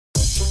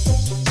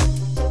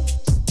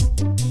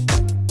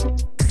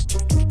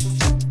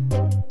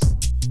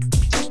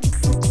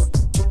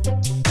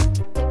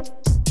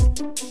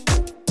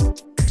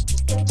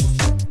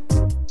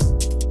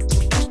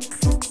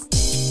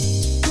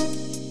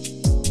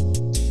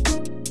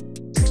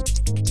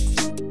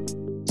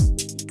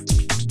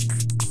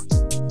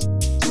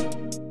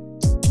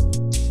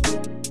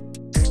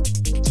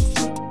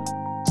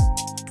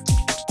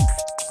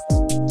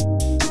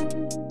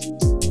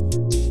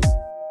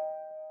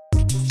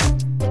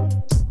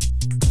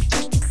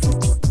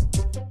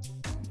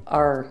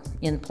our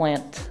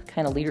in-plant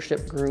kind of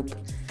leadership group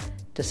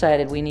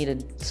decided we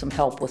needed some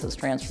help with this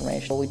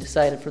transformation. We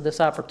decided for this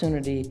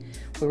opportunity,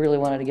 we really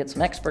wanted to get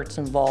some experts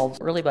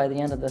involved. Really by the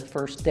end of the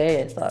first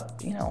day, I thought,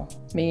 you know,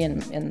 me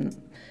and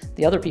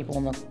the other people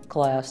in the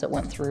class that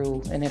went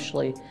through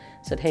initially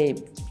said, hey,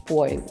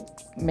 boy,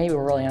 maybe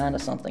we're really onto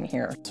something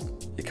here.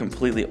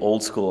 Completely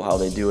old school how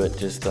they do it,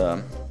 just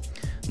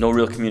no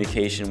real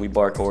communication. We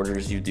bark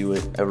orders, you do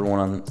it.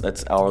 Everyone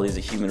that's hourly is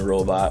a human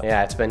robot.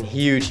 Yeah, it's been a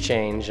huge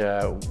change.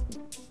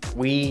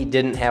 We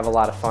didn't have a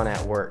lot of fun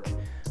at work.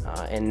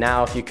 And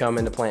now if you come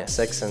into Plant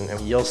 6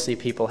 and you'll see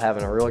people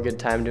having a real good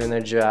time doing their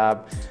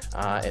job.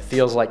 It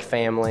feels like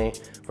family.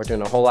 We're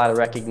doing a whole lot of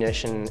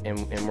recognition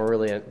and we're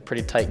really a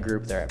pretty tight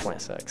group there at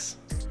Plant 6.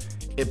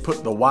 It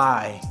put the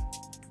why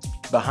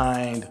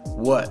behind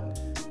what.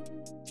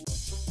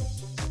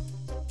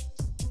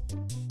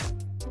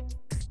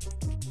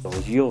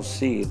 You'll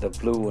see the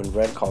blue and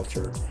red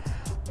culture.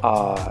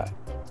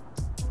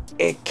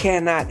 It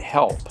cannot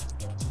help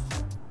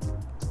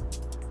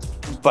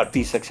but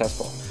be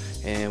successful.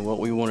 And what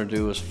we want to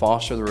do is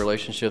foster the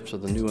relationships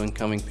of the new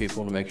incoming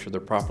people to make sure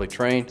they're properly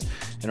trained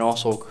and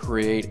also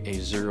create a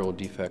zero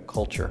defect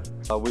culture.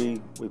 We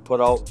put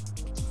out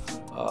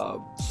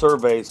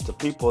surveys to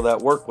people that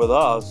work with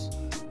us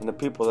and the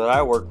people that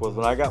I work with.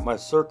 When I got my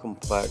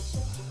circumflex,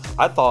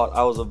 I thought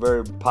I was a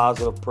very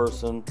positive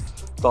person,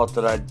 thought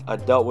that I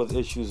dealt with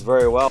issues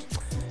very well.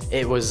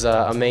 It was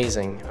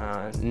amazing.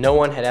 No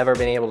one had ever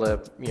been able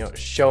to,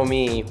 show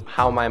me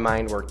how my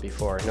mind worked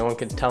before. No one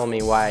could tell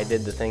me why I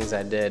did the things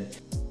I did.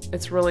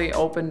 It's really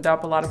opened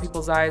up a lot of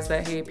people's eyes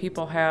that, hey,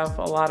 people have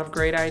a lot of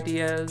great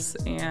ideas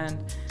and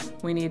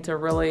we need to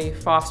really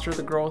foster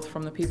the growth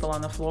from the people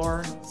on the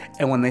floor.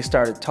 And when they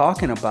started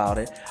talking about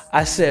it,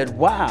 I said,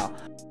 wow.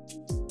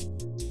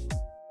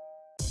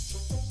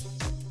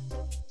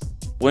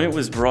 When it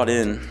was brought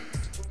in,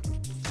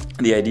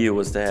 the idea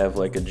was to have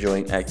like a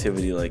joint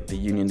activity, like the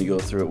union to go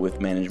through it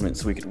with management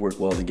so we could work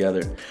well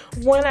together.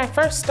 When I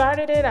first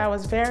started it, I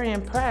was very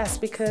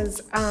impressed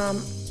because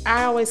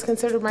I always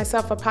considered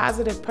myself a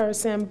positive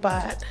person,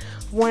 but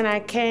when I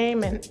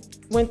came and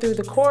went through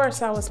the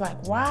course, I was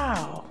like,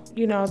 wow,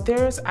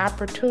 there's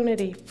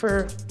opportunity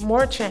for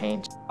more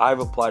change. I've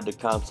applied the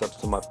concepts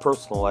to my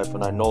personal life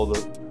and I know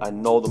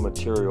the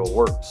material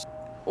works.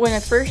 When I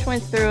first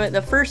went through it,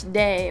 the first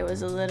day it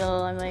was a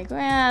little, I'm like,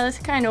 well, that's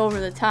kind of over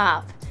the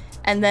top.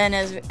 And then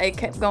as I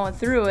kept going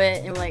through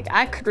it, I'm like,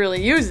 I could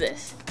really use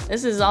this.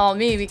 This is all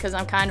me because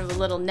I'm kind of a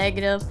little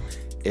negative.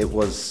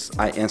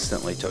 I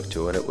instantly took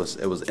to it. It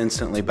was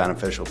instantly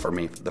beneficial for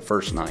me the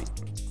first night.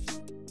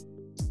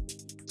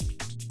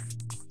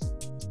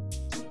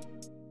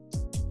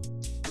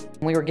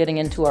 We were getting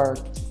into our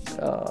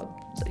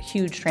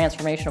huge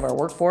transformation of our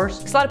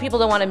workforce. A lot of people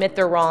don't want to admit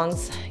their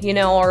wrongs,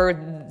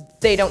 or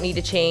they don't need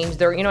to change.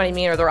 They're, you know what I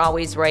mean, or they're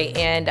always right.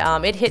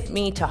 And it hit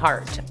me to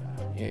heart.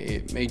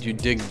 It made you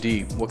dig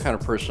deep. What kind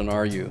of person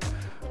are you?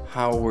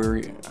 How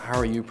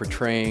are you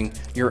portraying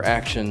your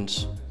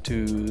actions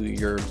to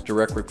your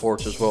direct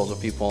reports as well as the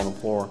people on the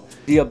floor?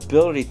 The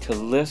ability to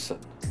listen,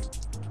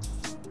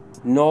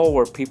 know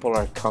where people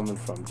are coming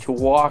from, to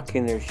walk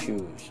in their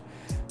shoes,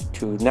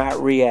 to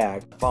not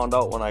react. I found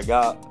out when I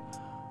got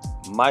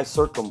my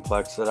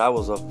circumflex that I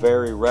was a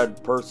very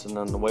red person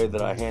in the way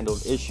that I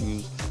handled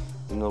issues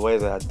and the way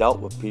that I dealt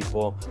with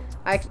people.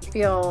 I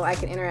feel I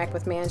can interact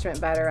with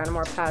management better on a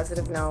more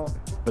positive note.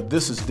 But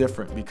this is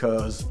different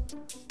because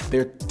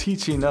they're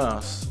teaching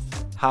us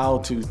how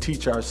to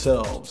teach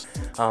ourselves.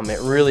 It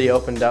really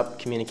opened up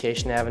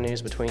communication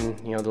avenues between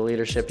the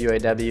leadership,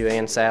 UAW,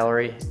 and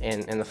salary,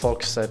 and the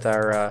folks that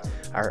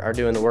are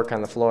doing the work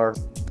on the floor.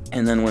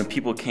 And then when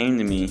people came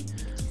to me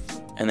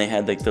and they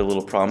had like their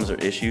little problems or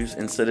issues,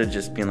 instead of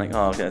just being like,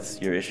 oh,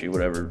 that's your issue,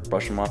 whatever,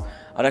 brush them off,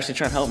 I'd actually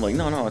try and help them, like,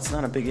 no, it's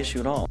not a big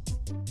issue at all.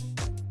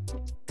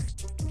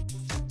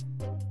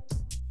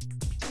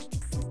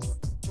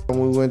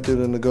 When we went through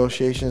the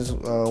negotiations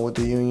with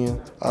the union,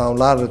 a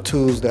lot of the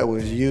tools that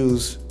was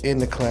used in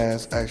the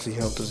class actually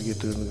helped us get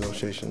through the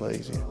negotiation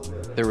easier.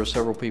 There were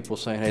several people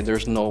saying, hey,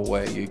 there's no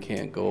way you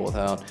can't go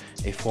without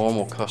a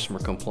formal customer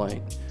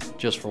complaint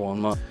just for 1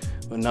 month.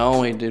 But not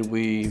only did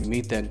we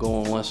meet that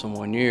goal in less than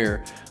 1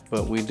 year,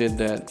 but we did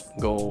that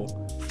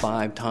goal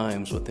 5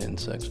 times within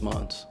 6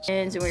 months.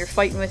 And we were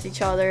fighting with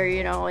each other,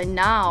 and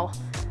now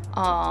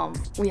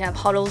we have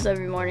huddles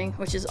every morning,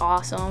 which is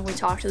awesome. We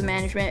talk to the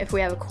management. If we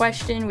have a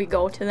question, we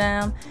go to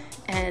them,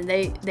 and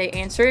they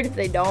answer it. If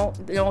they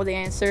don't know the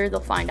answer, they'll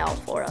find out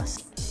for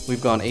us.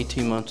 We've gone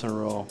 18 months in a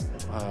row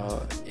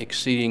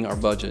exceeding our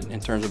budget in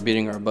terms of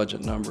beating our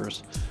budget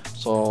numbers.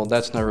 So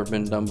that's never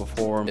been done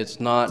before. It's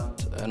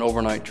not an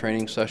overnight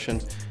training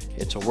session.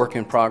 It's a work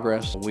in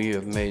progress. We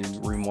have made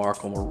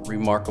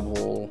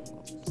remarkable,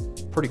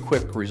 pretty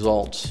quick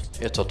results.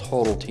 It's a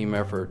total team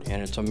effort,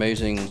 and it's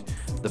amazing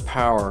the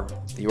power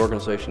the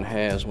organization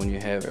has when you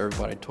have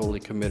everybody totally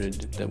committed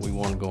that we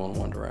want to go in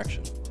one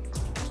direction.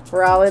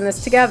 We're all in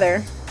this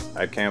together.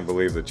 I can't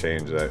believe the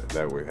change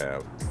that we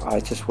have.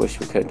 I just wish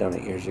we could have done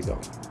it years ago.